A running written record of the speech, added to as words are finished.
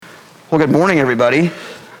Well, good morning, everybody.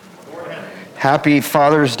 Happy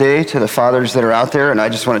Father's Day to the fathers that are out there, and I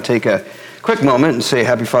just want to take a quick moment and say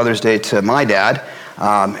Happy Father's Day to my dad,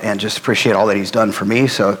 and just appreciate all that he's done for me.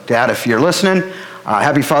 So, Dad, if you're listening,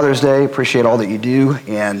 Happy Father's Day. Appreciate all that you do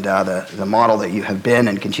and the model that you have been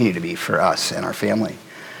and continue to be for us and our family.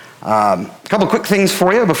 A couple quick things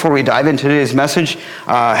for you before we dive into today's message.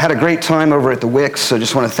 Had a great time over at the Wicks, so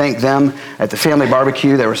just want to thank them at the family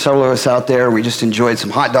barbecue. There were several of us out there. We just enjoyed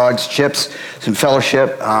some hot dogs, chips, some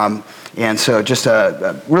fellowship, and so just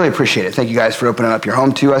really appreciate it. Thank you guys for opening up your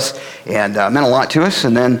home to us, and meant a lot to us.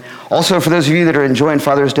 And then also for those of you that are enjoying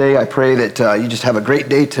Father's Day, I pray that you just have a great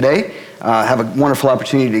day today. Have a wonderful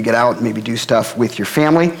opportunity to get out and maybe do stuff with your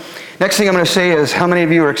family. Next thing I'm going to say is, how many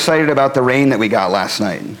of you are excited about the rain that we got last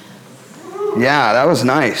night? Yeah, that was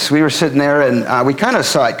nice. We were sitting there, and we kind of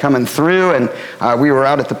saw it coming through, and we were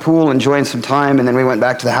out at the pool enjoying some time, and then we went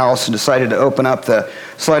back to the house and decided to open up the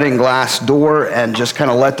sliding glass door and just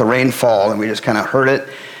kind of let the rain fall, and we just kind of heard it.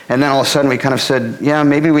 And then all of a sudden we kind of said, yeah,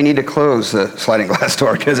 maybe we need to close the sliding glass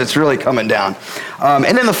door because it's really coming down.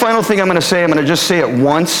 And then the final thing I'm going to just say it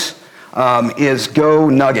once, is go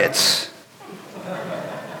Nuggets.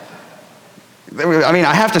 I mean,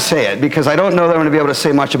 I have to say it because I don't know that I'm going to be able to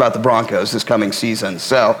say much about the Broncos this coming season.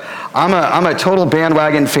 So I'm a total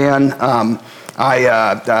bandwagon fan.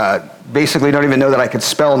 I basically don't even know that I could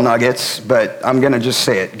spell nuggets, but I'm going to just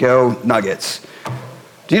say it. Go Nuggets.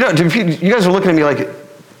 You guys are looking at me like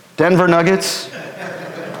Denver Nuggets?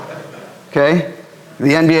 Okay.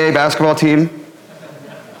 The NBA basketball team?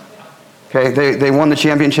 Okay, they won the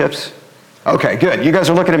championships? Okay, good. You guys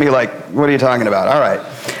are looking at me like, what are you talking about? All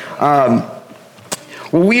right.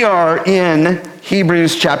 Well, we are in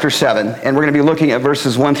Hebrews chapter 7, and we're going to be looking at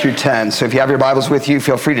verses 1 through 10. So if you have your Bibles with you,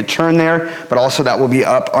 feel free to turn there, but also that will be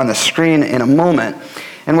up on the screen in a moment.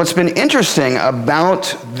 And what's been interesting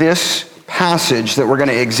about this passage that we're going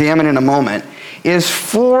to examine in a moment is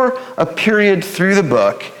for a period through the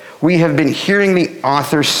book, we have been hearing the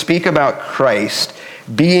author speak about Christ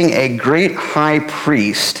being a great high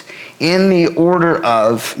priest in the order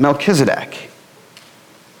of Melchizedek.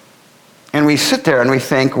 And we sit there and we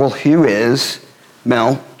think, well, who is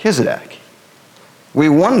Melchizedek? We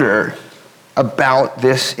wonder about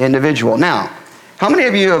this individual. Now, how many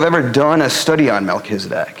of you have ever done a study on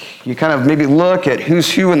Melchizedek? You kind of maybe look at who's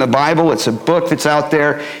who in the Bible. It's a book that's out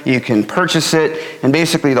there. You can purchase it. And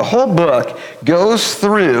basically the whole book goes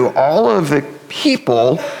through all of the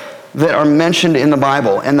people that are mentioned in the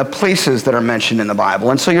Bible and the places that are mentioned in the Bible.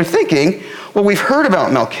 And so you're thinking, well, we've heard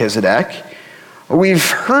about Melchizedek. We've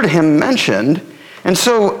heard him mentioned, and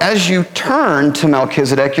so as you turn to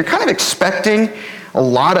Melchizedek, you're kind of expecting a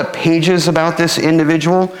lot of pages about this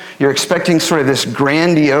individual. You're expecting sort of this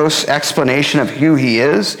grandiose explanation of who he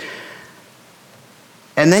is,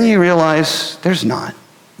 and then you realize there's not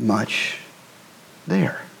much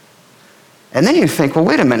there. And then you think, well,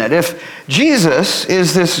 wait a minute, if Jesus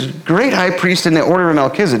is this great high priest in the order of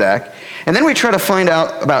Melchizedek, and then we try to find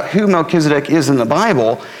out about who Melchizedek is in the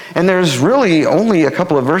Bible, and there's really only a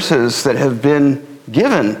couple of verses that have been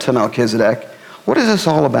given to Melchizedek, what is this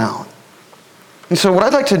all about? And so what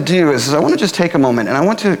I'd like to do is I want to just take a moment, and I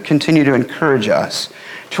want to continue to encourage us,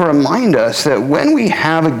 to remind us that when we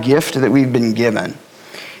have a gift that we've been given,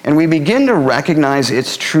 and we begin to recognize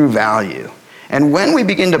its true value, and when we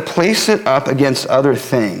begin to place it up against other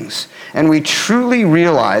things, and we truly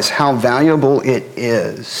realize how valuable it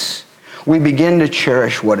is, we begin to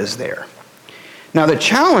cherish what is there. Now, the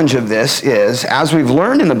challenge of this is, as we've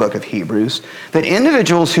learned in the book of Hebrews, that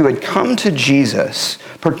individuals who had come to Jesus,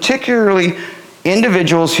 particularly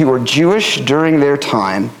individuals who were Jewish during their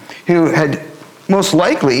time, who had most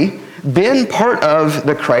likely been part of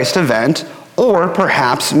the Christ event, or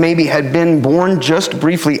perhaps maybe had been born just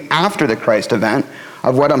briefly after the Christ event,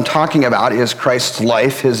 of what I'm talking about is Christ's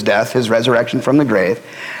life, his death, his resurrection from the grave,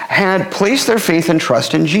 had placed their faith and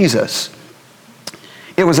trust in Jesus.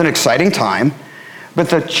 It was an exciting time, but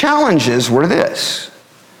the challenges were this,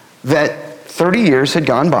 that 30 years had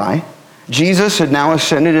gone by, Jesus had now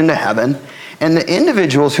ascended into heaven, and the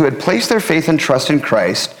individuals who had placed their faith and trust in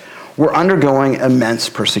Christ were undergoing immense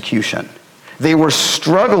persecution. They were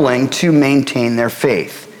struggling to maintain their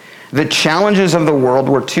faith. The challenges of the world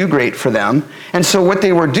were too great for them. And so what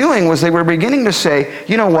they were doing was they were beginning to say,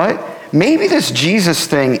 you know what? Maybe this Jesus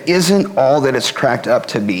thing isn't all that it's cracked up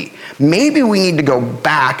to be. Maybe we need to go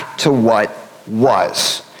back to what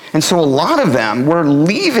was. And so a lot of them were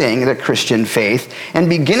leaving the Christian faith and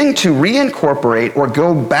beginning to reincorporate or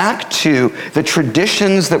go back to the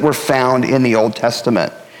traditions that were found in the Old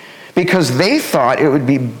Testament. because they thought it would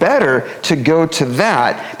be better to go to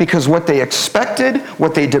that, because what they expected,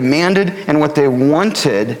 what they demanded, and what they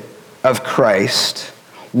wanted of Christ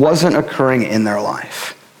wasn't occurring in their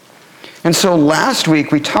life. And so last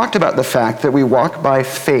week we talked about the fact that we walk by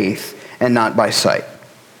faith and not by sight.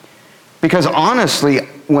 Because honestly,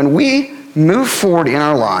 when we move forward in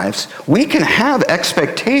our lives, we can have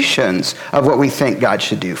expectations of what we think God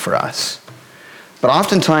should do for us. But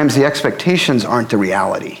oftentimes the expectations aren't the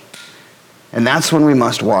reality. And that's when we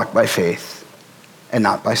must walk by faith and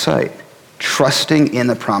not by sight, trusting in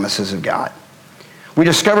the promises of God. We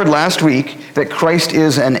discovered last week that Christ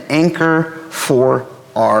is an anchor for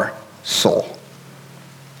our soul.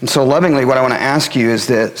 And so lovingly, what I want to ask you is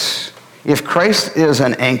this: if Christ is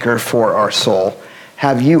an anchor for our soul,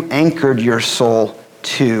 have you anchored your soul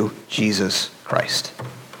to Jesus Christ?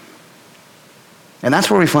 And that's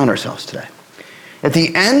where we find ourselves today. At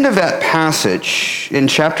the end of that passage in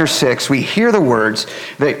chapter 6, we hear the words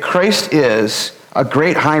that Christ is a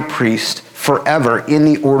great high priest forever in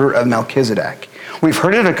the order of Melchizedek. We've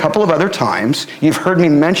heard it a couple of other times. You've heard me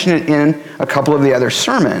mention it in a couple of the other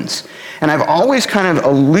sermons. And I've always kind of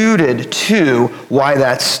alluded to why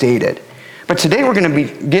that's stated. But today we're going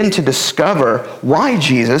to begin to discover why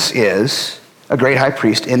Jesus is a great high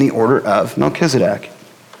priest in the order of Melchizedek.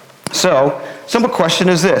 So, simple question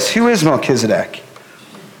is this: who is Melchizedek?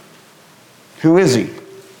 Who is he?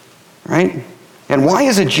 Right? And why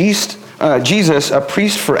is Jesus a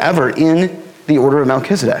priest forever in the order of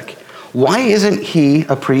Melchizedek? Why isn't he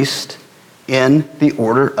a priest in the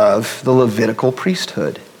order of the Levitical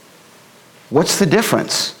priesthood? What's the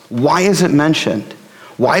difference? Why is it mentioned?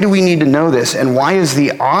 Why do we need to know this? And why is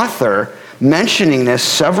the author mentioning this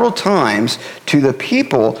several times to the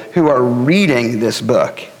people who are reading this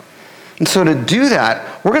book? And so to do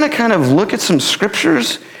that, we're going to kind of look at some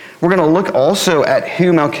scriptures. We're going to look also at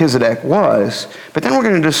who Melchizedek was, but then we're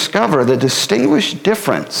going to discover the distinguished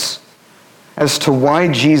difference as to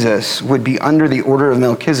why Jesus would be under the order of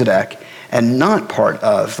Melchizedek and not part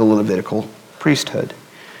of the Levitical priesthood.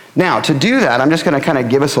 Now, to do that, I'm just going to kind of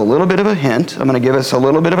give us a little bit of a hint. I'm going to give us a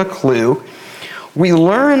little bit of a clue. We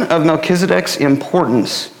learn of Melchizedek's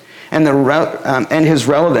importance and his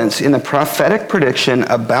relevance in the prophetic prediction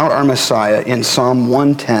about our Messiah in Psalm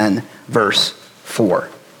 110, verse 4.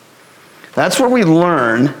 That's where we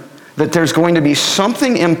learn that there's going to be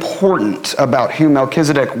something important about who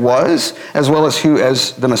Melchizedek was, as well as who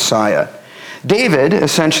as the Messiah. David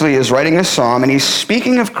essentially is writing this psalm, and he's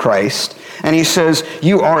speaking of Christ, and he says,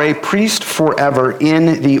 "You are a priest forever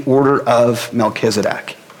in the order of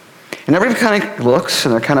Melchizedek." And everybody kind of looks,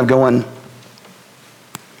 and they're kind of going,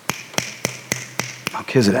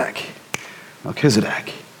 Melchizedek,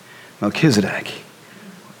 Melchizedek, Melchizedek.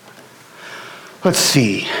 Let's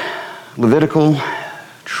see. Levitical,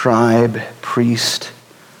 tribe, priest.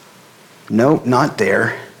 Nope, not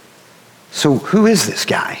there. So who is this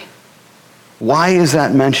guy? Why is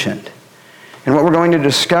that mentioned? And what we're going to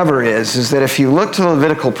discover is that if you look to the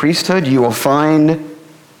Levitical priesthood, you will find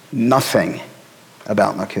nothing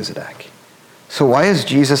about Melchizedek. So why is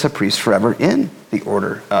Jesus a priest forever in the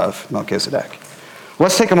order of Melchizedek?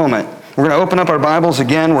 Let's take a moment. We're going to open up our Bibles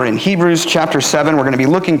again. We're in Hebrews chapter 7. We're going to be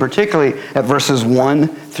looking particularly at verses 1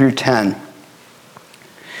 through 10.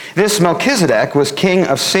 This Melchizedek was king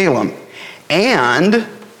of Salem. And,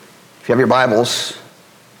 if you have your Bibles,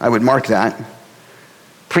 I would mark that,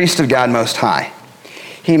 priest of God Most High.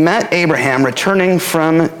 He met Abraham returning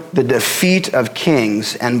from the defeat of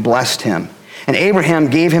kings and blessed him. And Abraham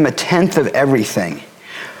gave him a tenth of everything.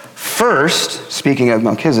 First, speaking of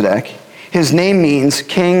Melchizedek, his name means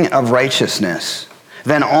king of righteousness.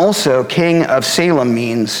 Then also king of Salem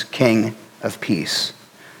means king of peace.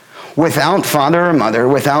 Without father or mother,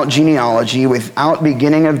 without genealogy, without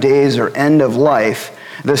beginning of days or end of life,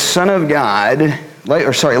 the Son of God, like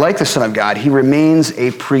the Son of God, he remains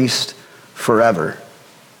a priest forever.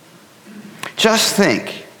 Just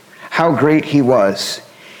think how great he was.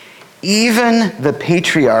 Even the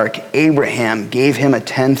patriarch Abraham gave him a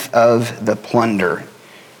tenth of the plunder.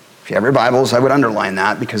 If you have your Bibles, I would underline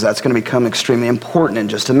that because that's going to become extremely important in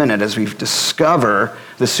just a minute as we discover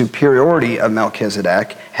the superiority of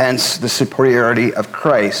Melchizedek, hence the superiority of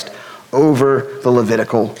Christ over the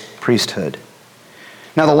Levitical priesthood.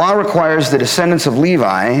 Now, the law requires the descendants of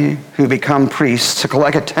Levi who become priests to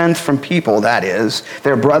collect a tenth from people, that is,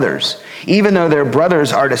 their brothers, even though their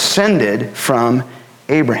brothers are descended from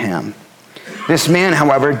Abraham. This man,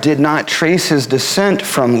 however, did not trace his descent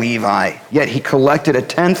from Levi, yet he collected a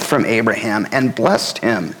tenth from Abraham and blessed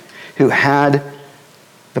him who had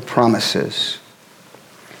the promises.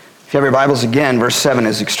 If you have your Bibles again, verse 7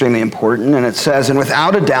 is extremely important, and it says, "And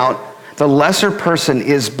without a doubt, the lesser person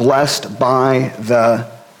is blessed by the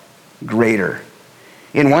greater.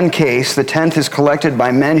 In one case, the tenth is collected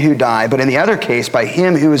by men who die, but in the other case, by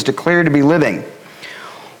him who is declared to be living.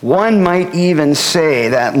 One might even say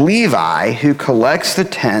that Levi, who collects the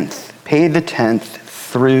tenth, paid the tenth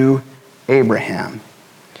through Abraham.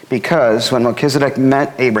 Because when Melchizedek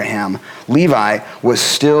met Abraham, Levi was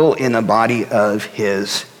still in the body of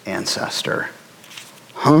his ancestor.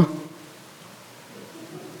 Huh?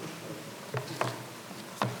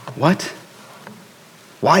 What?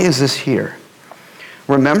 Why is this here?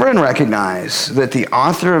 Remember and recognize that the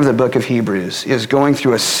author of the book of Hebrews is going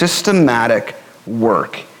through a systematic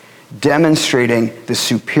work demonstrating the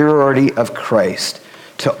superiority of Christ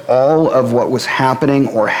to all of what was happening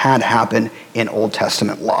or had happened in Old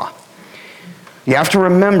Testament law. You have to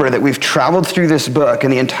remember that we've traveled through this book,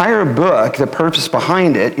 and the entire book, the purpose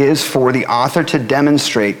behind it is for the author to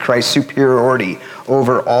demonstrate Christ's superiority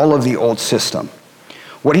over all of the old system.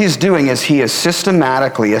 What he's doing is he is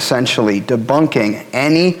systematically, essentially, debunking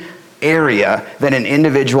any area that an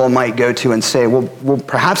individual might go to and say, well,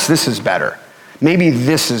 perhaps this is better. Maybe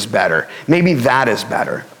this is better. Maybe that is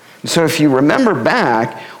better. So if you remember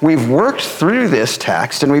back, we've worked through this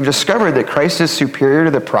text and we've discovered that Christ is superior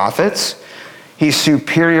to the prophets. He's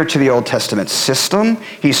superior to the Old Testament system.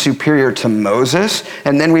 He's superior to Moses.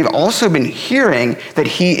 And then we've also been hearing that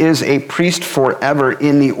he is a priest forever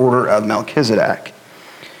in the order of Melchizedek.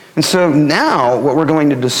 And so now what we're going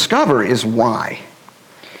to discover is why.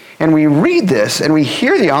 And we read this and we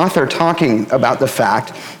hear the author talking about the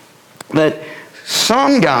fact that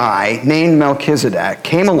some guy named Melchizedek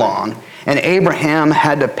came along and Abraham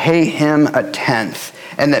had to pay him a tenth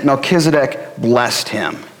and that Melchizedek blessed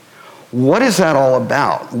him. What is that all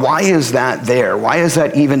about? Why is that there? Why is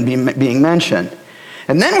that even being mentioned?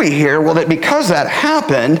 And then we hear, well, that because that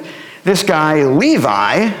happened, this guy,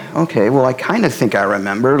 Levi, okay, well, I kind of think I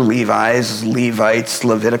remember Levites,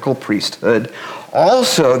 Levitical priesthood,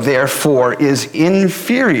 also, therefore, is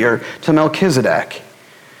inferior to Melchizedek.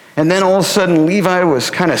 And then all of a sudden, Levi was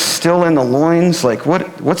kind of still in the loins, like,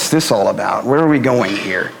 what's this all about? Where are we going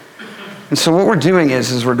here? And so what we're doing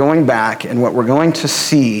is we're going back, and what we're going to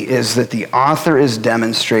see is that the author is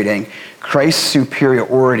demonstrating Christ's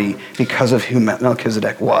superiority because of who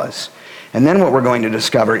Melchizedek was. And then what we're going to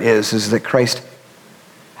discover is that Christ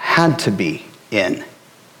had to be in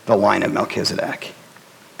the line of Melchizedek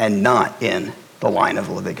and not in the line of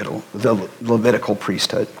the Levitical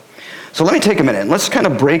priesthood. So let me take a minute and let's kind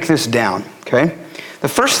of break this down, okay? The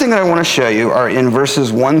first thing that I want to show you are in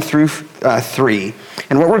verses 1 through 3.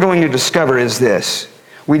 And what we're going to discover is this.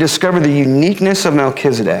 We discover the uniqueness of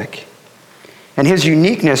Melchizedek. And his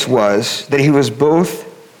uniqueness was that he was both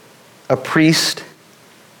a priest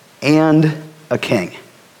and a king.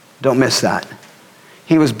 Don't miss that.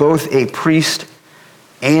 He was both a priest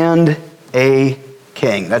and a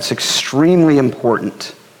king. That's extremely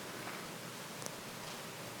important.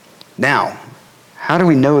 Now, how do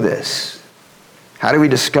we know this? How do we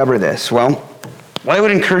discover this? Well, what I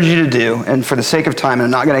would encourage you to do, and for the sake of time,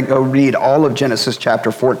 I'm not going to go read all of Genesis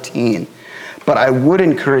chapter 14, but I would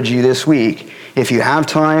encourage you this week, if you have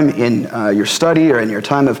time in your study or in your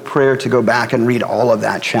time of prayer, to go back and read all of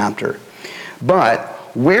that chapter. But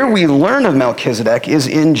where we learn of Melchizedek is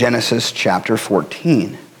in Genesis chapter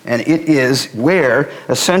 14. And it is where,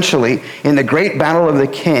 essentially, in the great battle of the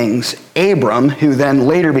kings, Abram, who then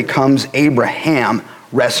later becomes Abraham,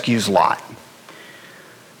 rescues Lot.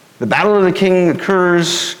 The battle of the king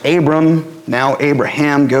occurs. Abram, now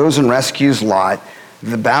Abraham, goes and rescues Lot.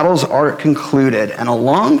 The battles are concluded, and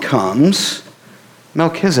along comes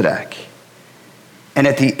Melchizedek. And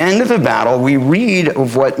at the end of the battle, we read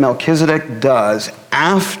of what Melchizedek does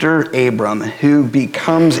after Abram, who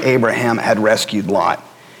becomes Abraham, had rescued Lot.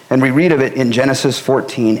 And we read of it in Genesis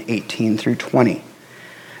 14, 18 through 20.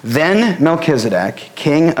 Then Melchizedek,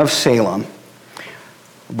 king of Salem,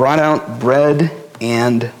 brought out bread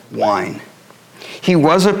and wine. He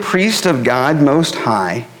was a priest of God Most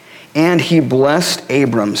High, and he blessed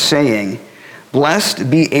Abram, saying, "Blessed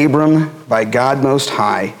be Abram by God Most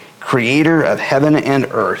High, creator of heaven and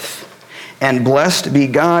earth. And blessed be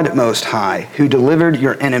God Most High, who delivered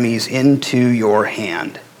your enemies into your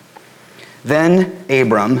hand." Then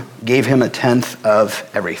Abram gave him a tenth of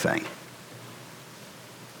everything.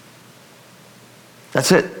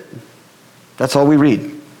 That's it. That's all we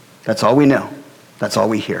read. That's all we know. That's all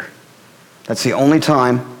we hear. That's the only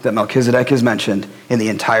time that Melchizedek is mentioned in the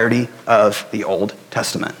entirety of the Old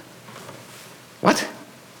Testament. What?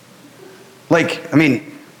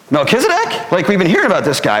 Melchizedek? Like, we've been hearing about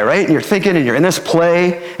this guy, right? And you're thinking, and you're in this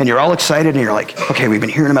play, and you're all excited, and you're like, okay, we've been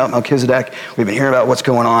hearing about Melchizedek. We've been hearing about what's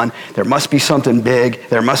going on. There must be something big.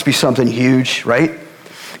 There must be something huge, right?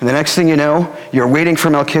 And the next thing you know, you're waiting for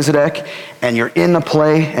Melchizedek, and you're in the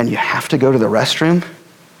play, and you have to go to the restroom.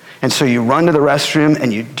 And so you run to the restroom,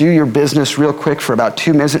 and you do your business real quick for about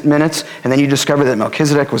 2 minutes, and then you discover that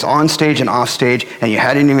Melchizedek was on stage and off stage, and you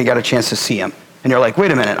hadn't even got a chance to see him. And you're like,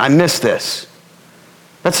 wait a minute, I missed this.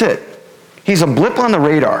 That's it. He's a blip on the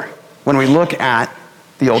radar when we look at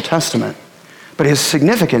the Old Testament. But his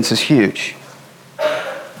significance is huge.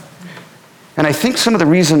 And I think some of the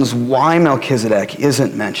reasons why Melchizedek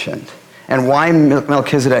isn't mentioned and why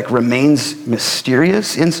Melchizedek remains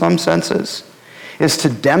mysterious in some senses is to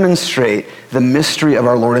demonstrate the mystery of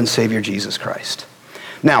our Lord and Savior Jesus Christ.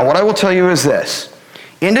 Now, what I will tell you is this.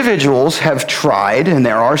 Individuals have tried, and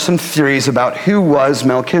there are some theories about who was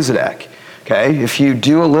Melchizedek. Okay, if you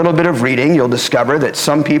do a little bit of reading, you'll discover that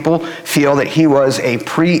some people feel that he was a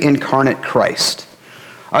pre-incarnate Christ.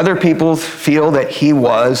 Other people feel that he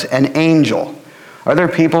was an angel. Other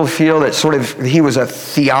people feel that he was a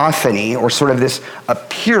theophany, or sort of this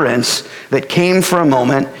appearance that came for a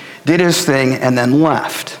moment, did his thing, and then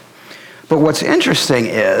left. But what's interesting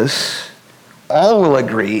is, all will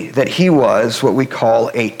agree that he was what we call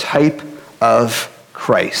a type of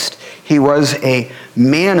Christ. He was a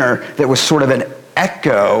manner that was sort of an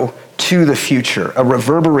echo to the future, a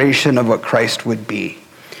reverberation of what Christ would be.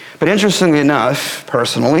 But interestingly enough,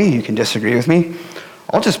 personally, you can disagree with me,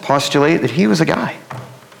 I'll just postulate that he was a guy.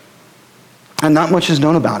 And not much is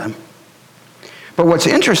known about him. But what's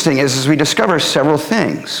interesting is we discover several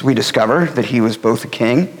things. We discover that he was both a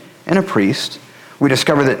king and a priest. We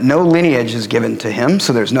discover that no lineage is given to him,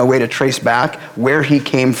 so there's no way to trace back where he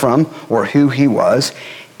came from or who he was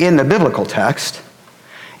in the biblical text.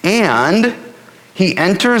 And he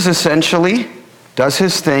enters, essentially, does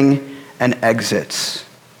his thing, and exits.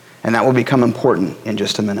 And that will become important in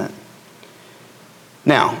just a minute.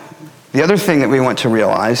 Now, the other thing that we want to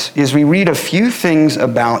realize is we read a few things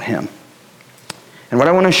about him. And what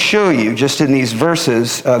I want to show you just in these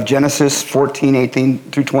verses of Genesis 14, 18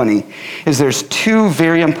 through 20 is there's two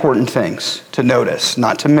very important things to notice,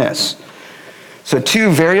 not to miss. So two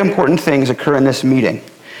very important things occur in this meeting.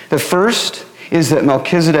 The first is that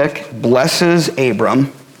Melchizedek blesses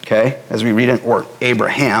Abram, okay, as we read it, or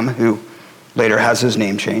Abraham, who later has his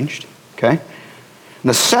name changed, okay? And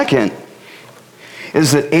the second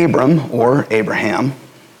is that Abram, or Abraham,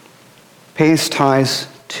 pays tithes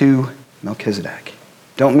to Melchizedek.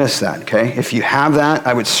 Don't miss that, okay? If you have that,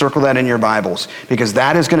 I would circle that in your Bibles, because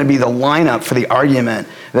that is going to be the lineup for the argument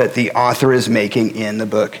that the author is making in the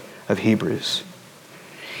book of Hebrews.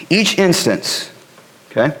 Each instance,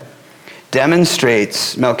 okay,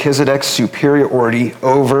 demonstrates Melchizedek's superiority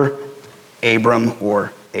over Abram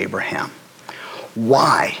or Abraham.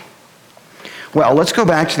 Why? Well, let's go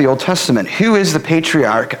back to the Old Testament. Who is the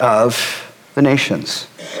patriarch of the nations?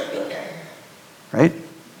 Right?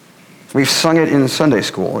 We've sung it in Sunday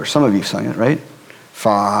school, or some of you sung it, right?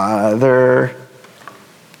 Father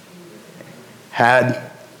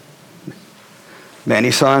had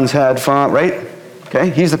many sons, had father, right? Okay,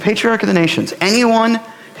 he's the patriarch of the nations. Anyone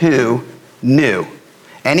who knew,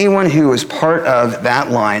 anyone who was part of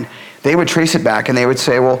that line, they would trace it back and they would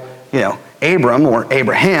say, well, Abram or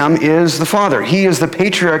Abraham is the father. He is the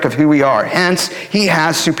patriarch of who we are. Hence, he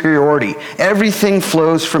has superiority. Everything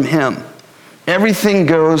flows from him. Everything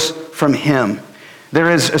goes from him. There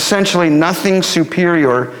is essentially nothing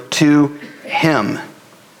superior to him.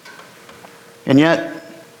 And yet,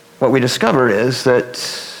 what we discover is that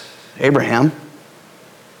Abraham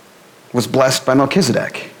was blessed by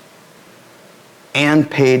Melchizedek and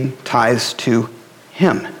paid tithes to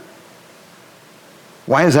him.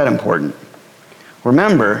 Why is that important?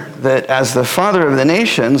 Remember that as the father of the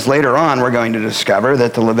nations, later on we're going to discover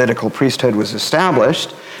that the Levitical priesthood was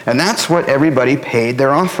established, and that's what everybody paid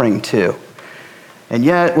their offering to. And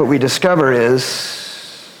yet what we discover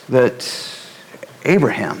is that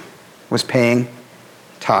Abraham was paying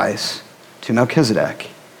tithes to Melchizedek,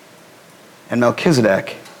 and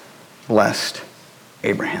Melchizedek blessed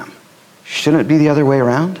Abraham. Shouldn't it be the other way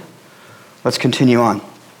around? Let's continue on.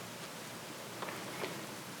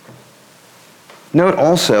 Note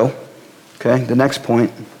also, okay, the next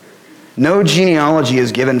point, no genealogy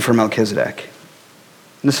is given for Melchizedek.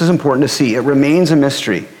 This is important to see. It remains a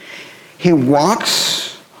mystery. He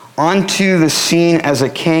walks onto the scene as a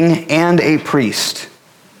king and a priest,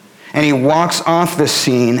 and he walks off the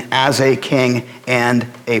scene as a king and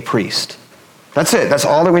a priest. That's it. That's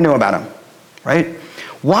all that we know about him, right?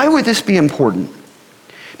 Why would this be important?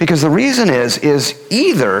 Because the reason is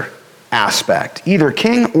either aspect, either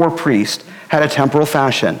king or priest, had a temporal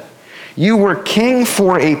fashion. You were king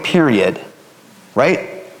for a period,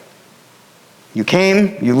 right? You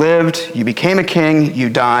came, you lived, you became a king, you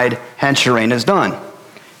died, hence your reign is done.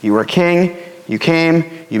 You were a king, you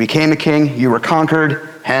came, you became a king, you were conquered,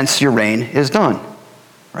 hence your reign is done,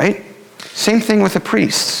 right? Same thing with the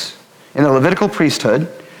priests. In the Levitical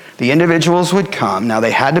priesthood, the individuals would come. Now,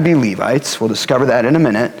 they had to be Levites. We'll discover that in a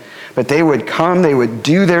minute. But they would come, they would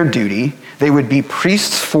do their duty. They would be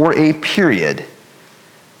priests for a period,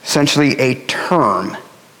 essentially a term.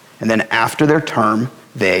 And then after their term,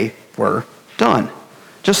 they were done.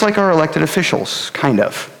 Just like our elected officials, kind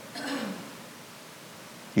of.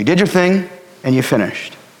 You did your thing, and you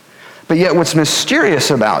finished. But yet what's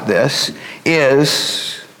mysterious about this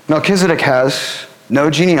is Melchizedek has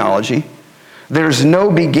no genealogy. There's no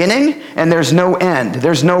beginning and there's no end.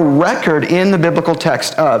 There's no record in the biblical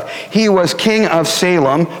text of he was king of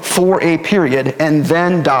Salem for a period and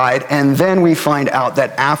then died, and then we find out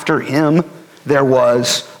that after him there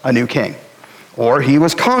was a new king. Or he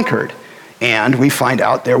was conquered and we find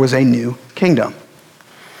out there was a new kingdom.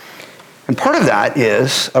 And part of that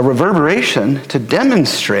is a reverberation to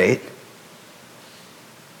demonstrate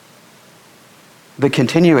the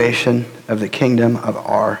continuation of the kingdom of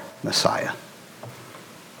our Messiah.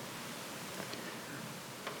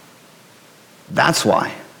 That's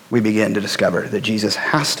why we begin to discover that Jesus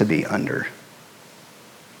has to be under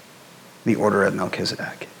the order of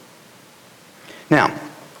Melchizedek. Now,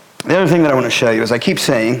 the other thing that I want to show you is I keep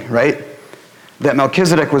saying, right, that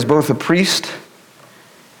Melchizedek was both a priest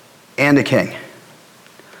and a king.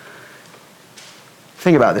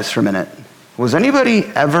 Think about this for a minute. Was anybody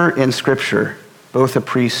ever in Scripture both a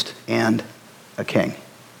priest and a king?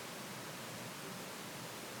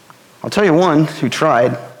 I'll tell you one who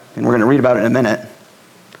tried, and we're going to read about it in a minute.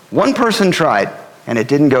 One person tried, and it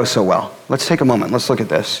didn't go so well. Let's take a moment. Let's look at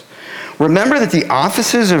this. Remember that the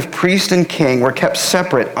offices of priest and king were kept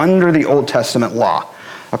separate under the Old Testament law.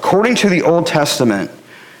 According to the Old Testament,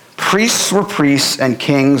 priests were priests and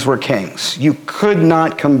kings were kings. You could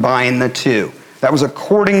not combine the two. That was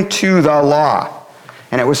according to the law,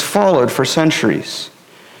 and it was followed for centuries.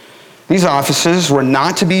 These offices were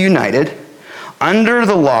not to be united. Under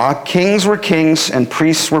the law, kings were kings and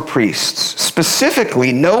priests were priests.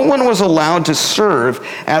 Specifically, no one was allowed to serve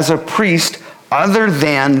as a priest other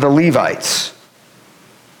than the Levites.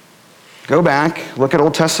 Go back, look at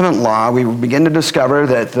Old Testament law. We begin to discover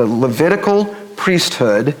that the Levitical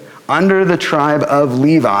priesthood under the tribe of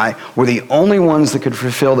Levi were the only ones that could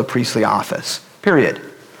fulfill the priestly office, period.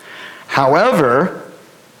 However,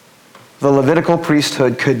 the Levitical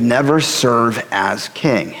priesthood could never serve as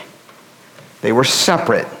king. They were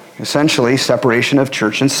separate, essentially separation of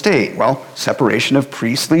church and state. Well, separation of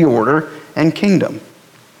priestly order and kingdom.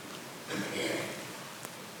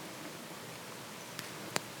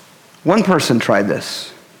 One person tried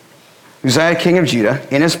this. Uzziah, king of Judah,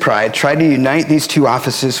 in his pride, tried to unite these two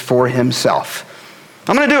offices for himself.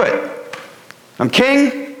 I'm going to do it. I'm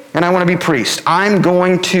king, and I want to be priest. I'm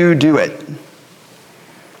going to do it.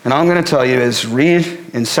 And all I'm going to tell you is read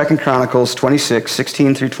in 2 Chronicles 26,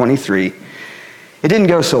 16 through 23. It didn't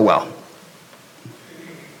go so well.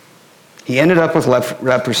 He ended up with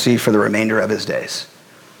leprosy for the remainder of his days.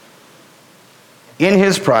 In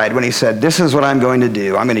his pride, when he said, this is what I'm going to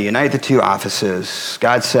do, I'm going to unite the two offices,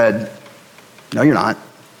 God said, no, you're not.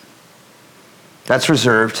 That's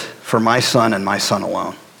reserved for my son and my son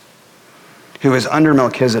alone, who is under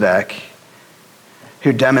Melchizedek,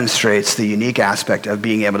 who demonstrates the unique aspect of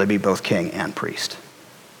being able to be both king and priest.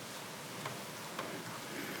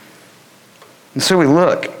 And so we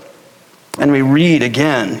look and we read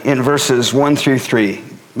again in verses 1 through 3.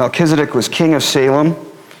 Melchizedek was king of Salem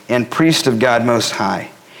and priest of God Most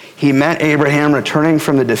High. He met Abraham returning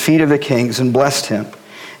from the defeat of the kings and blessed him.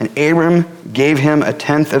 And Abram gave him a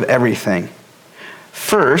tenth of everything.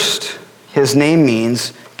 First, his name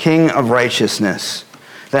means king of righteousness.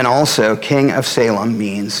 Then also, king of Salem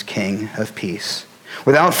means king of peace.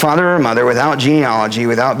 Without father or mother, without genealogy,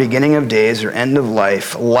 without beginning of days or end of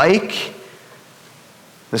life, like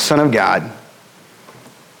the Son of God,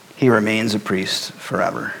 he remains a priest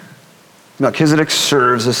forever. Melchizedek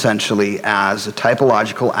serves essentially as a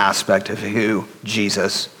typological aspect of who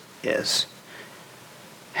Jesus is.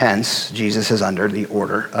 Hence, Jesus is under the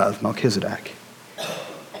order of Melchizedek.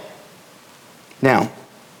 Now,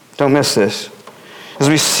 don't miss this. As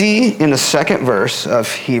we see in the second verse of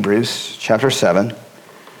Hebrews chapter 7,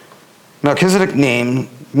 Melchizedek's name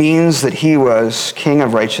means that he was king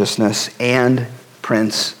of righteousness and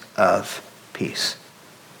Prince of Peace.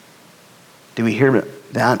 Do we hear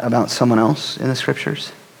that about someone else in the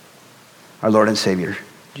scriptures? Our Lord and Savior,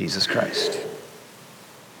 Jesus Christ.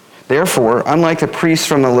 Therefore, unlike the priests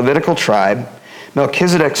from the Levitical tribe,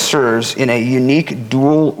 Melchizedek serves in a unique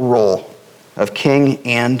dual role of king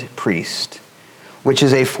and priest, which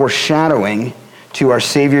is a foreshadowing to our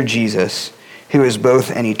Savior Jesus, who is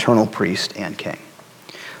both an eternal priest and king.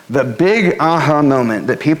 The big aha moment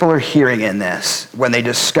that people are hearing in this, when they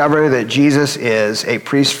discover that Jesus is a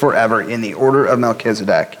priest forever in the order of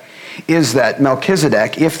Melchizedek, is that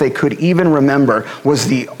Melchizedek, if they could even remember, was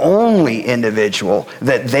the only individual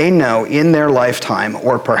that they know in their lifetime,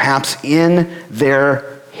 or perhaps in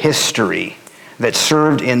their history, that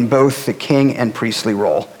served in both the king and priestly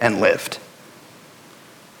role and lived.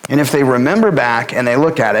 And if they remember back and they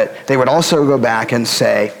look at it, they would also go back and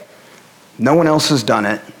say, no one else has done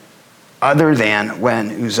it other than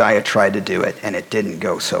when Uzziah tried to do it, and it didn't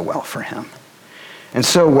go so well for him. And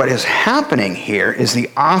so what is happening here is the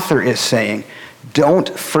author is saying, don't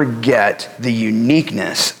forget the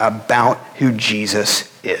uniqueness about who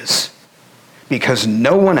Jesus is, because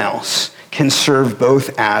no one else can serve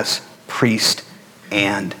both as priest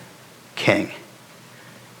and king,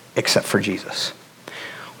 except for Jesus.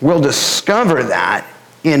 We'll discover that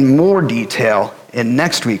in more detail in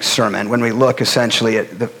next week's sermon when we look essentially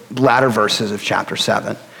at the latter verses of chapter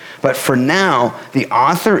 7. But for now, the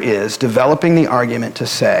author is developing the argument to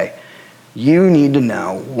say, you need to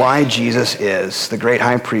know why Jesus is the great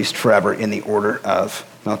high priest forever in the order of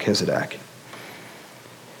Melchizedek.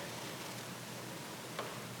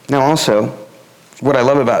 Now also, what I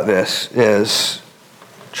love about this is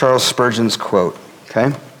Charles Spurgeon's quote,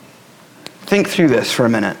 okay? Think through this for a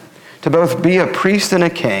minute. To both be a priest and a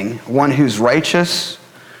king, one who's righteous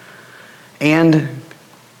and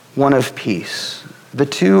one of peace. The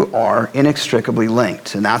two are inextricably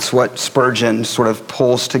linked, and that's what Spurgeon sort of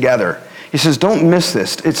pulls together. He says, don't miss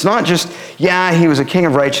this. It's not just, yeah, he was a king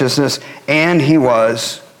of righteousness, and he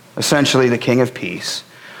was essentially the king of peace.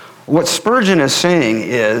 What Spurgeon is saying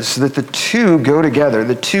is that the two go together,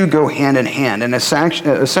 the two go hand in hand, and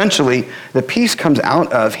essentially the peace comes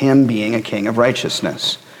out of him being a king of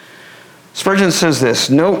righteousness. Spurgeon says this,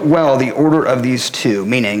 note well the order of these two,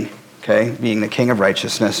 meaning, okay, being the king of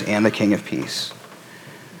righteousness and the king of peace,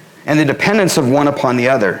 and the dependence of one upon the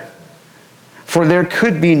other. For there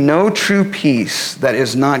could be no true peace that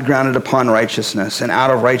is not grounded upon righteousness, and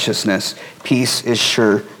out of righteousness, peace is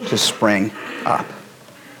sure to spring up.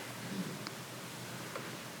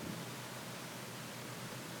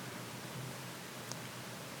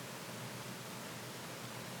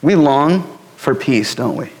 We long for peace,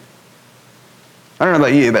 don't we? I don't know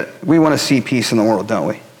about you, but we want to see peace in the world, don't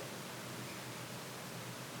we?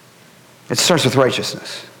 It starts with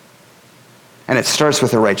righteousness. And it starts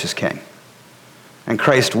with a righteous king. And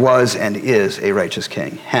Christ was and is a righteous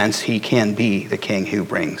king. Hence, he can be the king who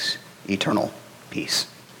brings eternal peace.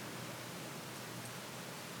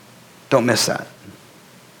 Don't miss that.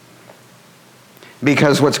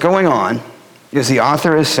 Because what's going on is the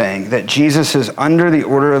author is saying that Jesus is under the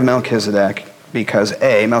order of Melchizedek because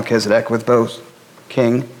A, Melchizedek was both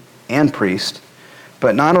king and priest,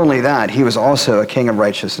 but not only that, he was also a king of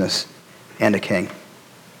righteousness and a king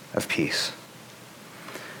of peace.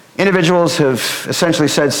 Individuals have essentially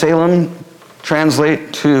said Salem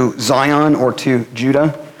translate to Zion or to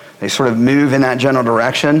Judah. They sort of move in that general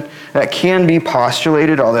direction. That can be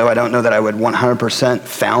postulated, although I don't know that I would 100%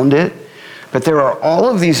 found it. But there are all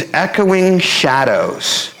of these echoing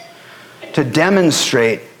shadows to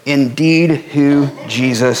demonstrate indeed who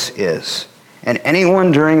Jesus is. And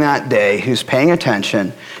anyone during that day who's paying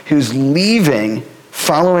attention, who's leaving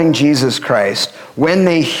following Jesus Christ, when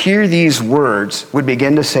they hear these words, would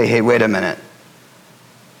begin to say, hey, wait a minute.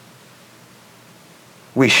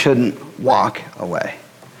 We shouldn't walk away.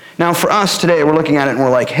 Now, for us today, we're looking at it and we're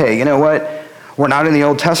like, hey, you know what? We're not in the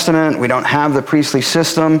Old Testament. We don't have the priestly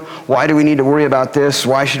system. Why do we need to worry about this?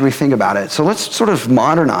 Why should we think about it? So let's sort of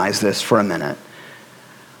modernize this for a minute.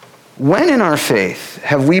 When in our faith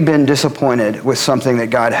have we been disappointed with something that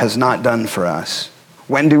God has not done for us?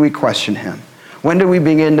 When do we question him? When do we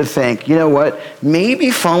begin to think, you know what, maybe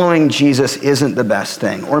following Jesus isn't the best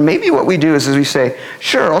thing? Or maybe what we do is we say,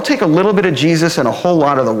 sure, I'll take a little bit of Jesus and a whole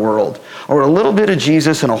lot of the world, or a little bit of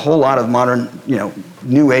Jesus and a whole lot of modern,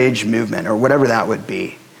 New Age movement, or whatever that would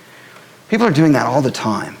be. People are doing that all the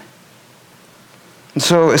time. And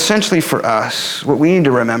so essentially for us, what we need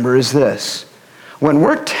to remember is this. When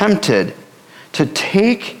we're tempted to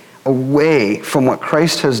take away from what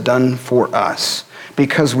Christ has done for us,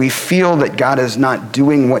 because we feel that God is not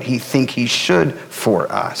doing what he thinks he should for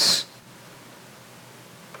us,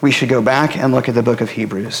 we should go back and look at the book of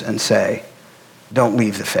Hebrews and say, don't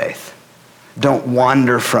leave the faith. Don't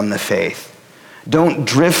wander from the faith. Don't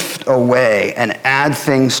drift away and add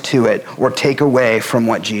things to it or take away from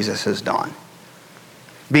what Jesus has done.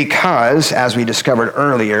 Because, as we discovered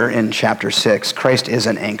earlier in chapter 6, Christ is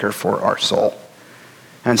an anchor for our soul.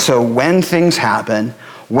 And so when things happen,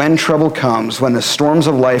 when trouble comes, when the storms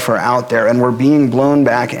of life are out there and we're being blown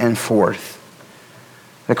back and forth,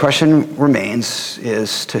 the question remains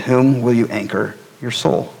is, to whom will you anchor your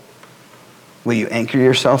soul? Will you anchor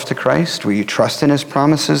yourself to Christ? Will you trust in his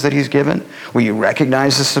promises that he's given? Will you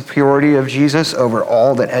recognize the superiority of Jesus over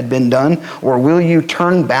all that had been done? Or will you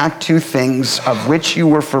turn back to things of which you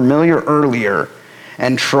were familiar earlier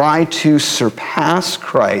and try to surpass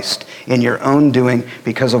Christ in your own doing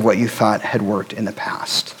because of what you thought had worked in the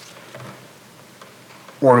past?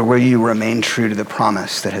 Or will you remain true to the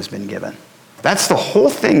promise that has been given? That's the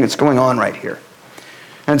whole thing that's going on right here.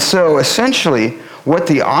 And so essentially, what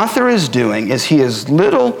the author is doing is he is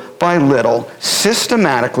little by little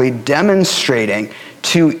systematically demonstrating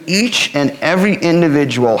to each and every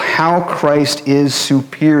individual how Christ is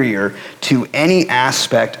superior to any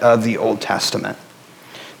aspect of the Old Testament.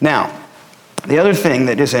 Now, the other thing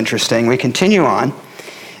that is interesting, we continue on,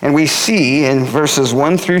 and we see in verses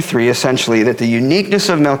 1 through 3 essentially that the uniqueness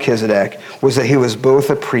of Melchizedek was that he was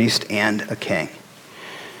both a priest and a king.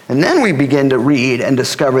 And then we begin to read and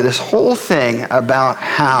discover this whole thing about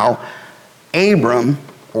how Abram,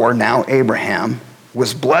 or now Abraham,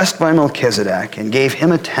 was blessed by Melchizedek and gave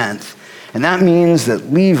him a tenth. And that means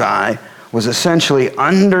that Levi was essentially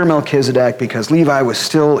under Melchizedek because Levi was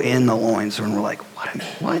still in the loins. And we're like,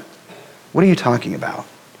 what? What are you talking about?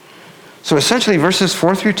 So essentially, verses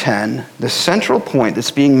 4 through 10, the central point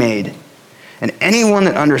that's being made, and anyone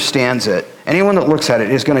that understands it, anyone that looks at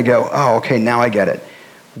it is going to go, oh, okay, now I get it.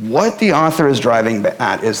 What the author is driving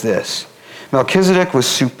at is this. Melchizedek was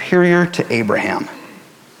superior to Abraham,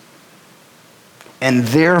 and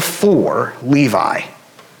therefore Levi,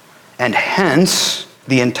 and hence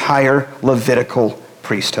the entire Levitical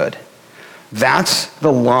priesthood. That's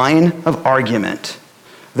the line of argument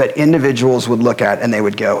that individuals would look at and they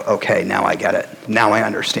would go, okay, now I get it. Now I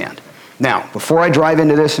understand. Now, before I drive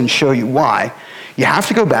into this and show you why, you have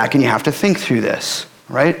to go back and you have to think through this,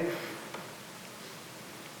 right?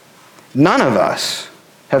 None of us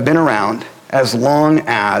have been around as long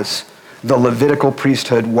as the Levitical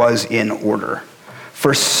priesthood was in order.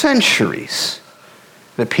 For centuries,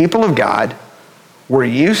 the people of God were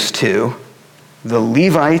used to the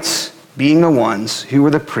Levites being the ones who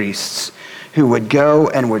were the priests who would go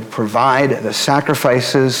and would provide the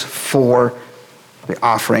sacrifices for the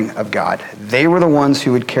offering of God. They were the ones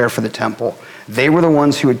who would care for the temple. They were the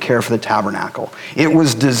ones who would care for the tabernacle. It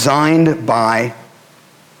was designed by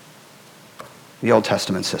the Old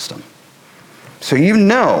Testament system. So you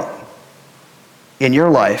know in your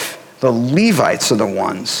life, the Levites are the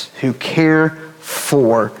ones who care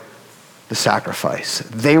for the sacrifice.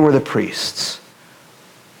 They were the priests.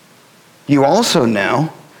 You also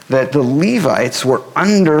know that the Levites were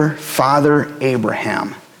under Father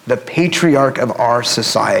Abraham, the patriarch of our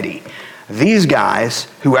society. These guys,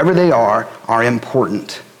 whoever they are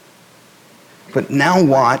important. But now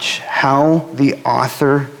watch how the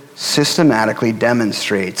author systematically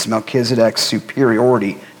demonstrates Melchizedek's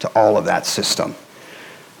superiority to all of that system.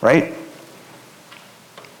 Right?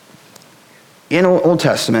 In Old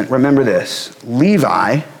Testament, remember this,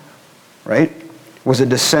 Levi, right, was a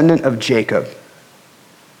descendant of Jacob,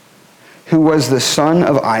 who was the son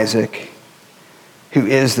of Isaac, who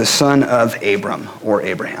is the son of Abram, or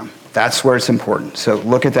Abraham. That's where it's important. So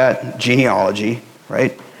look at that genealogy,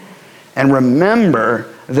 right? And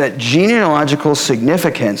remember that genealogical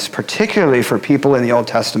significance, particularly for people in the Old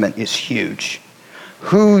Testament, is huge.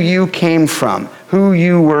 Who you came from, who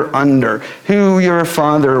you were under, who your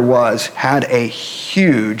father was, had a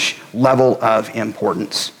huge level of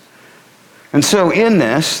importance. And so in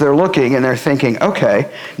this, they're looking and they're thinking,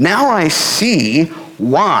 okay, now I see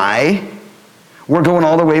why we're going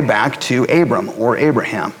all the way back to Abram or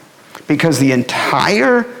Abraham. Because the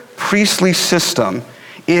entire priestly system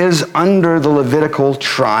is under the Levitical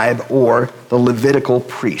tribe or the Levitical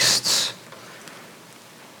priests.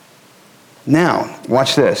 Now,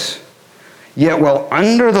 watch this. Yet while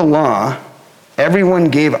under the law, everyone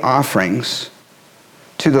gave offerings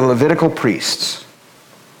to the Levitical priests.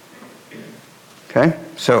 Okay?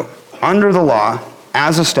 So, under the law,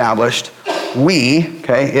 as established, we,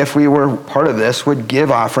 okay, if we were part of this, would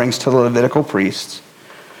give offerings to the Levitical priests.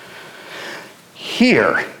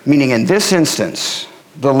 Here, meaning in this instance,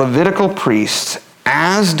 the Levitical priests,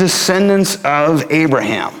 as descendants of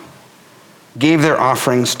Abraham, gave their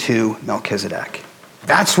offerings to Melchizedek.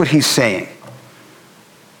 That's what he's saying.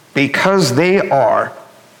 because they are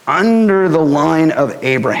under the line of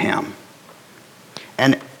Abraham.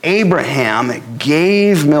 And Abraham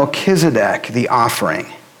gave Melchizedek the offering.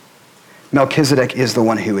 Melchizedek is the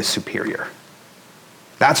one who is superior.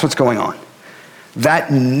 That's what's going on.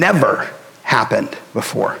 That never happened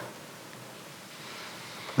before.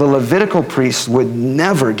 The Levitical priests would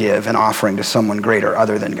never give an offering to someone greater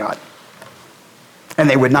other than God. And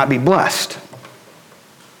they would not be blessed.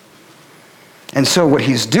 And so what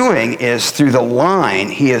he's doing is, through the line,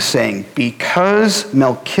 he is saying, because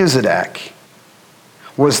Melchizedek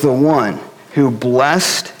was the one who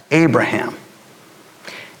blessed Abraham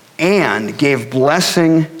and gave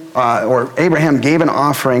blessing, or Abraham gave an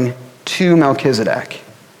offering to Melchizedek,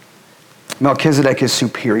 Melchizedek is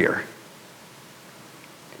superior.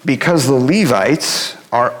 Because the Levites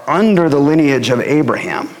are under the lineage of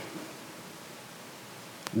Abraham,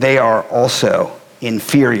 they are also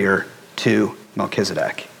inferior to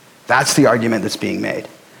Melchizedek. That's the argument that's being made.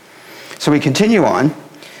 So we continue on,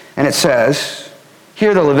 and it says,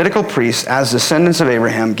 here the Levitical priests, as descendants of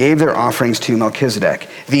Abraham, gave their offerings to Melchizedek.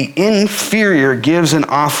 The inferior gives an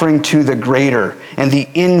offering to the greater, and the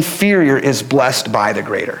inferior is blessed by the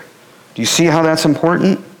greater. Do you see how that's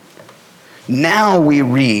important? Now we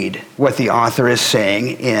read what the author is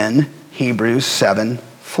saying in Hebrews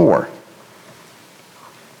 7:4.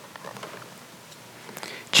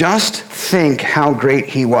 Just think how great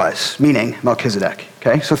he was, meaning Melchizedek.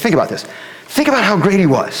 Okay, so think about this. Think about how great he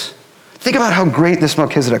was. Think about how great this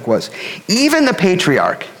Melchizedek was. Even the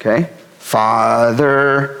patriarch, okay,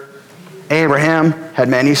 Father Abraham had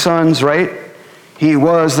many sons, right? He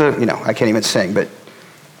was the, I can't even sing, but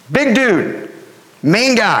big dude,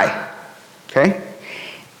 main guy, okay?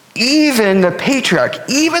 Even the patriarch,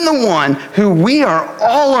 even the one who we are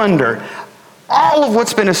all under, all of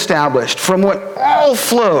what's been established, from what all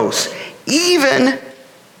flows, even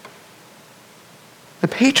the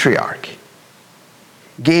patriarch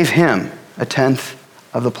gave him a tenth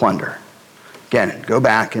of the plunder. Again, go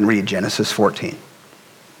back and read Genesis 14.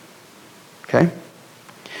 Okay?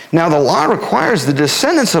 Now the law requires the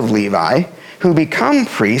descendants of Levi who become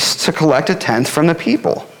priests to collect a tenth from the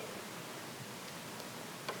people.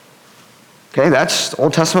 Okay, that's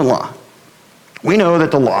Old Testament law. We know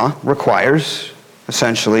that the law requires,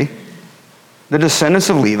 essentially, the descendants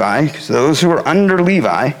of Levi, those who are under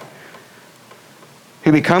Levi,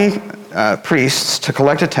 who become priests to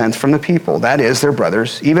collect a tenth from the people. That is, their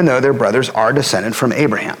brothers, even though their brothers are descended from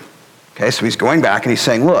Abraham. Okay, so he's going back and he's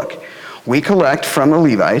saying, look, we collect from the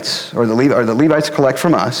Levites, or the Levites collect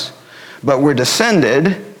from us, but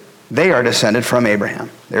they are descended from Abraham.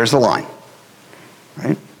 There's the line.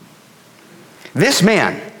 Right? This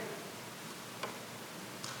man,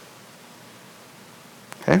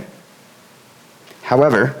 okay,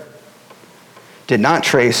 however, did not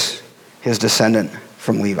trace his descendant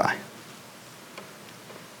from Levi.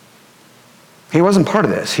 He wasn't part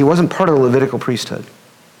of this. He wasn't part of the Levitical priesthood.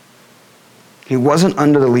 He wasn't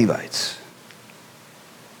under the Levites.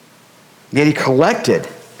 Yet he collected,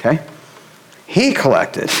 okay? He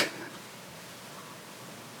collected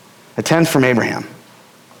a tenth from Abraham.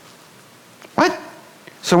 What?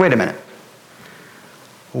 So wait a minute.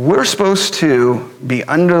 We're supposed to be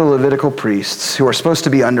under the Levitical priests who are supposed to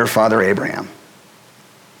be under Father Abraham.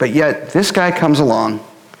 But yet this guy comes along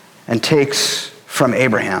and takes from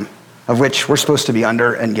Abraham, of which we're supposed to be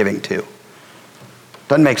under and giving to.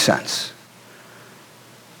 Doesn't make sense.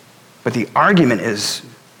 But the argument is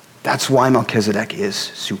that's why Melchizedek is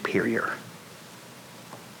superior.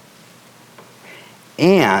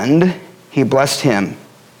 And he blessed him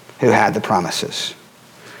who had the promises.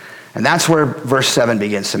 And that's where verse 7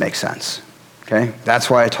 begins to make sense. Okay? That's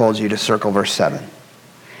why I told you to circle verse 7.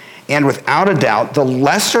 And without a doubt, the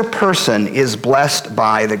lesser person is blessed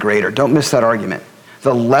by the greater. Don't miss that argument.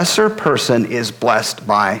 The lesser person is blessed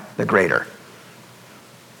by the greater.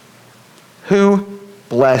 Who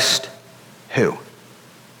blessed who?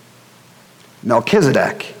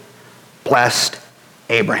 Melchizedek blessed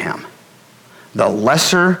Abraham. The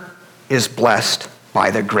lesser is blessed by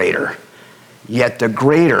the greater. Yet the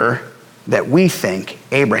greater that we think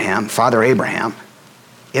Abraham, Father Abraham,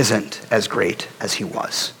 isn't as great as he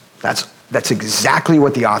was. That's exactly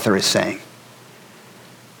what the author is saying.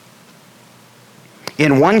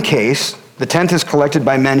 In one case, the tenth is collected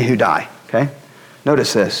by men who die. Okay?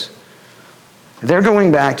 Notice this. They're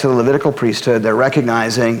going back to the Levitical priesthood. They're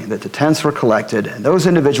recognizing that the tenths were collected, and those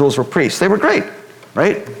individuals were priests. They were great,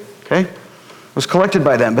 right? Okay? It was collected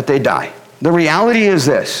by them, but they die. The reality is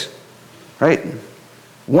this, right?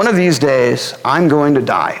 One of these days, I'm going to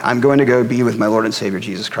die. I'm going to go be with my Lord and Savior,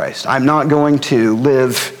 Jesus Christ. I'm not going to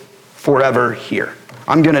live forever here.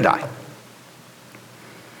 I'm going to die.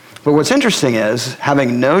 But what's interesting is,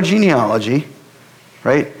 having no genealogy,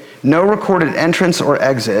 right, no recorded entrance or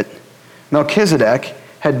exit, Melchizedek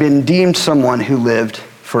had been deemed someone who lived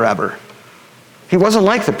forever. He wasn't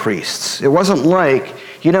like the priests. It wasn't like,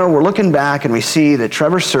 we're looking back and we see that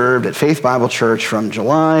Trevor served at Faith Bible Church from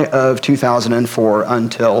July of 2004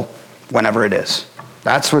 until whenever it is.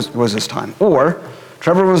 That was his time. Or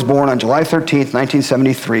Trevor was born on July 13th,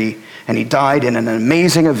 1973, and he died in an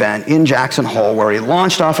amazing event in Jackson Hole where he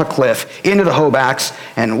launched off a cliff into the Hobacks,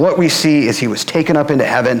 and what we see is he was taken up into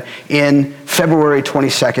heaven in February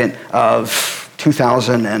 22nd of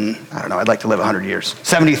 2000 and, I don't know, I'd like to live 100 years,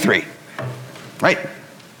 73, right?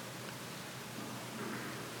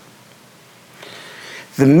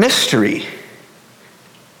 The mystery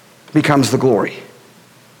becomes the glory.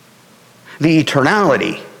 The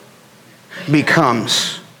eternality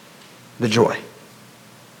becomes the joy.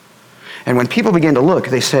 And when people begin to look,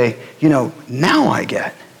 they say, now I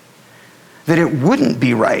get that it wouldn't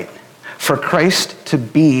be right for Christ to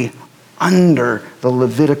be under the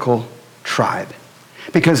Levitical tribe.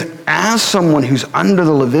 Because as someone who's under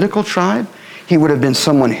the Levitical tribe, he would have been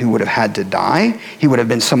someone who would have had to die. He would have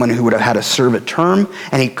been someone who would have had to serve a term,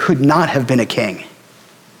 and he could not have been a king.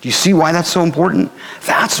 Do you see why that's so important?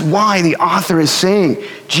 That's why the author is saying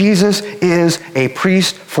Jesus is a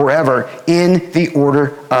priest forever in the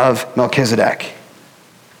order of Melchizedek.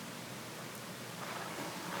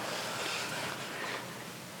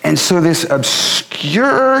 And so this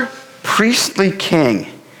obscure priestly king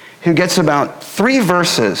who gets about 3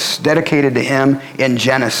 verses dedicated to him in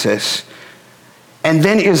Genesis and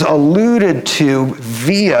then is alluded to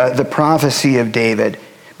via the prophecy of David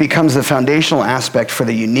becomes the foundational aspect for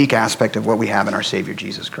the unique aspect of what we have in our Savior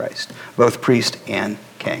Jesus Christ, both priest and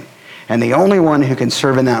king. And the only one who can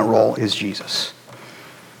serve in that role is Jesus.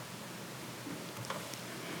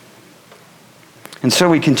 And so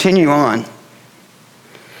we continue on,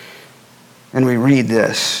 and we read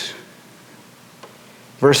this.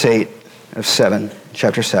 Verse 8 of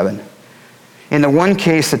chapter 7. In the one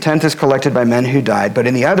case, the tenth is collected by men who died, but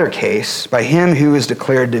in the other case, by him who is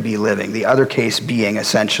declared to be living. The other case being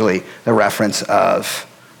essentially the reference of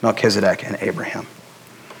Melchizedek and Abraham.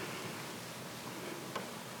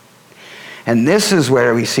 And this is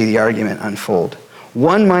where we see the argument unfold.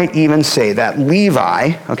 One might even say that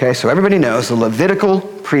Levi, okay, so everybody knows the Levitical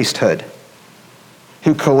priesthood,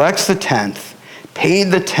 who collects the tenth,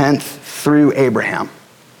 paid the tenth through Abraham.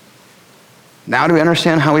 Now do we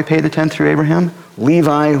understand how we paid the tenth through Abraham?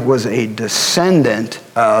 Levi was a descendant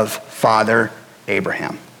of Father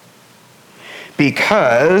Abraham.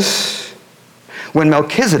 Because when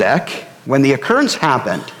the occurrence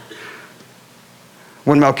happened,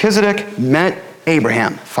 when Melchizedek met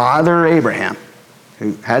Abraham, Father Abraham,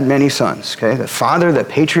 who had many sons, okay, the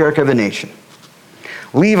patriarch of the nation,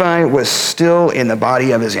 Levi was still in the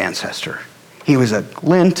body of his ancestor. He was a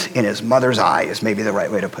glint in his mother's eye, is maybe the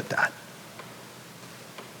right way to put that.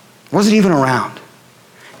 Wasn't even around.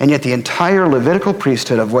 And yet the entire Levitical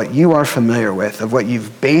priesthood of what you are familiar with, of what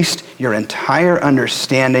you've based your entire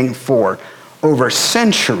understanding for over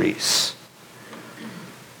centuries,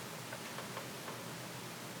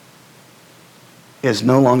 is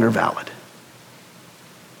no longer valid.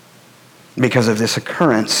 Because of this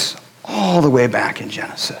occurrence all the way back in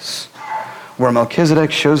Genesis, where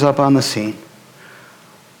Melchizedek shows up on the scene,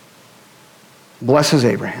 blesses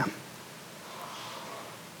Abraham,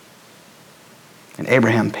 and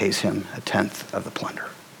Abraham pays him a tenth of the plunder.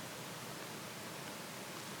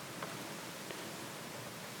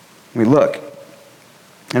 We look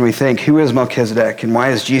and we think, who is Melchizedek and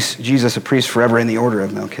why is Jesus a priest forever in the order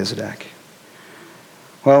of Melchizedek?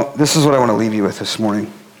 Well, this is what I want to leave you with this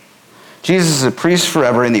morning. Jesus is a priest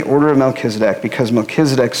forever in the order of Melchizedek because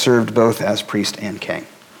Melchizedek served both as priest and king.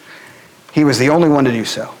 He was the only one to do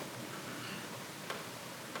so.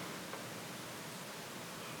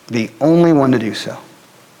 The only one to do so.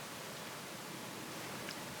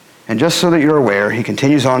 And just so that you're aware, he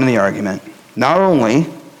continues on in the argument. Not only,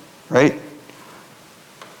 right,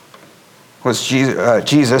 was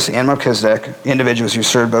Jesus and Melchizedek individuals who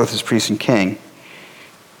served both as priest and king,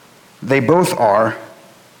 they both are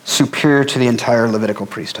superior to the entire Levitical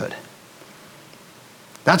priesthood.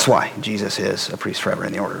 That's why Jesus is a priest forever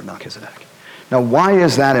in the order of Melchizedek. Now, why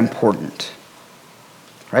is that important?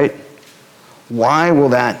 Right? Why will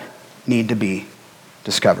that need to be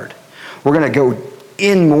discovered? We're going to go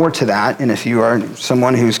in more to that, and if you are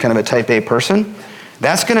someone who's kind of a type A person,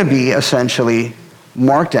 that's going to be essentially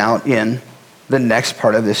marked out in the next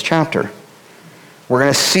part of this chapter. We're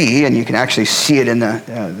going to see, and you can actually see it in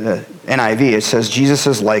the NIV, it says Jesus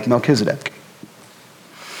is like Melchizedek.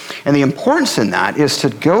 And the importance in that is to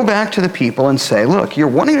go back to the people and say, look, you're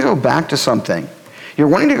wanting to go back to something. You're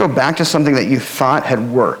wanting to go back to something that you thought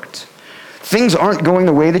had worked. Things aren't going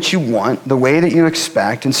the way that you want, the way that you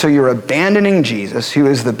expect, and so you're abandoning Jesus, who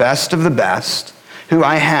is the best of the best, who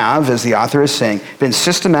I have, as the author is saying, been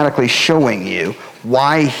systematically showing you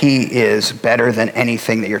why he is better than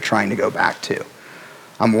anything that you're trying to go back to.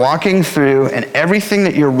 I'm walking through, and everything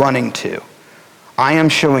that you're running to, I am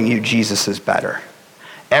showing you Jesus is better.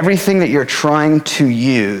 Everything that you're trying to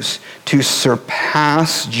use to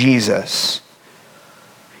surpass Jesus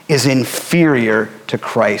is inferior to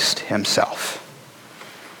Christ himself.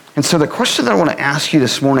 And so the question that I want to ask you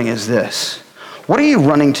this morning is this: what are you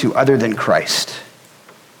running to other than Christ?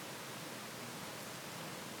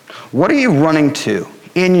 What are you running to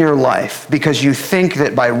in your life because you think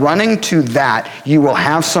that by running to that, you will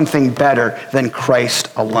have something better than Christ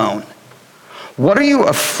alone? What are you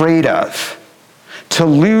afraid of to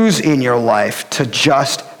lose in your life to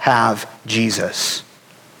just have Jesus?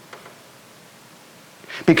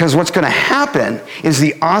 Because what's going to happen is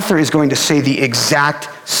the author is going to say the exact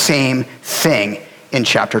same thing in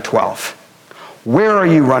chapter 12. Where are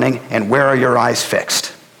you running and where are your eyes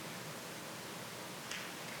fixed?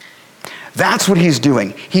 That's what he's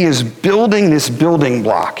doing. He is building this building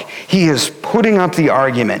block. He is putting up the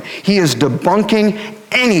argument. He is debunking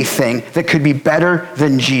anything that could be better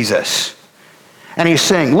than Jesus. And he's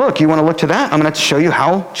saying, look, you want to look to that? I'm going to show you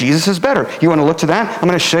how Jesus is better. You want to look to that? I'm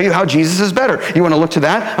going to show you how Jesus is better. You want to look to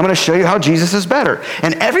that? I'm going to show you how Jesus is better.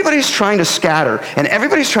 And everybody's trying to scatter, and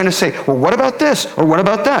everybody's trying to say, well, what about this? Or what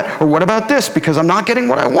about that? Or what about this? Because I'm not getting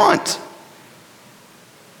what I want.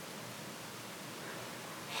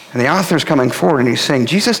 And the author's coming forward and he's saying,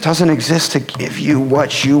 Jesus doesn't exist to give you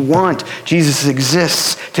what you want. Jesus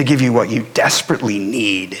exists to give you what you desperately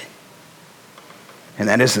need. And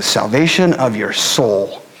that is the salvation of your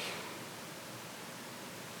soul.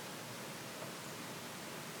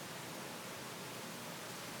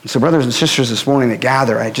 And so brothers and sisters this morning that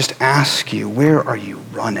gather, I just ask you, where are you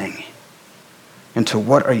running? And to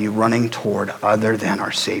what are you running toward other than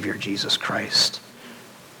our Savior, Jesus Christ?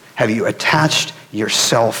 Have you attached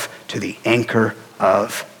yourself to the anchor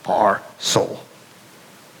of our soul?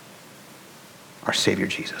 Our Savior,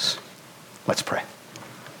 Jesus. Let's pray.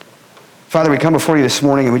 Father, we come before you this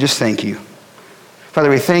morning and we just thank you. Father,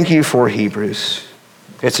 we thank you for Hebrews.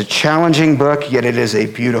 It's a challenging book, yet it is a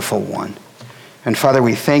beautiful one. And Father,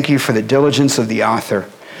 we thank you for the diligence of the author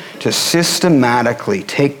to systematically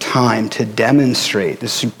take time to demonstrate the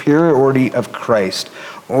superiority of Christ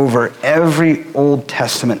over every Old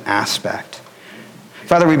Testament aspect.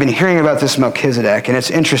 Father, we've been hearing about this Melchizedek, and it's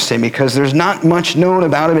interesting because there's not much known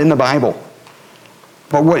about him in the Bible.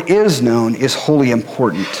 But what is known is wholly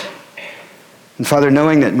important. And Father,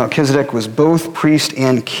 knowing that Melchizedek was both priest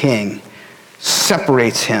and king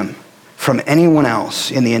separates him from anyone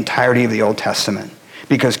else in the entirety of the Old Testament.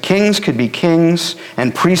 Because kings could be kings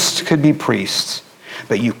and priests could be priests,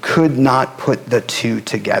 but you could not put the two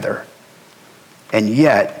together. And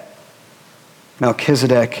yet,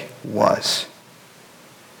 Melchizedek was.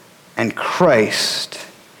 And Christ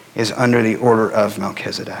is under the order of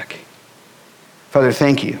Melchizedek. Father,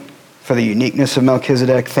 thank you for the uniqueness of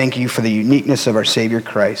Melchizedek. Thank you for the uniqueness of our Savior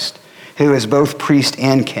Christ, who is both priest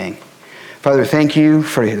and king. Father, thank you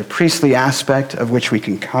for the priestly aspect of which we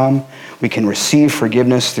can come. We can receive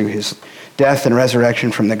forgiveness through his death and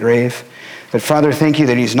resurrection from the grave. But Father, thank you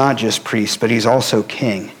that he's not just priest, but he's also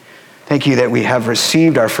king. Thank you that we have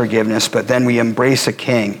received our forgiveness, but then we embrace a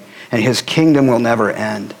king, and his kingdom will never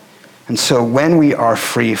end. And so when we are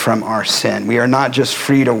free from our sin, we are not just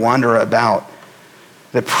free to wander about.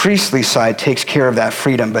 The priestly side takes care of that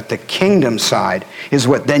freedom, but the kingdom side is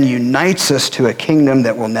what then unites us to a kingdom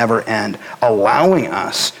that will never end, allowing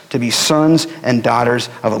us to be sons and daughters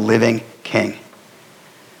of a living king.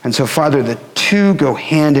 And so, Father, the two go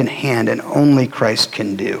hand in hand, and only Christ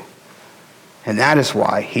can do. And that is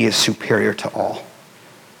why he is superior to all.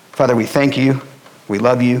 Father, we thank you. We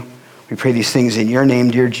love you. We pray these things in your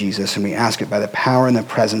name, dear Jesus, and we ask it by the power and the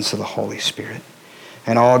presence of the Holy Spirit.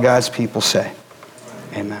 And all God's people say,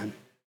 amen.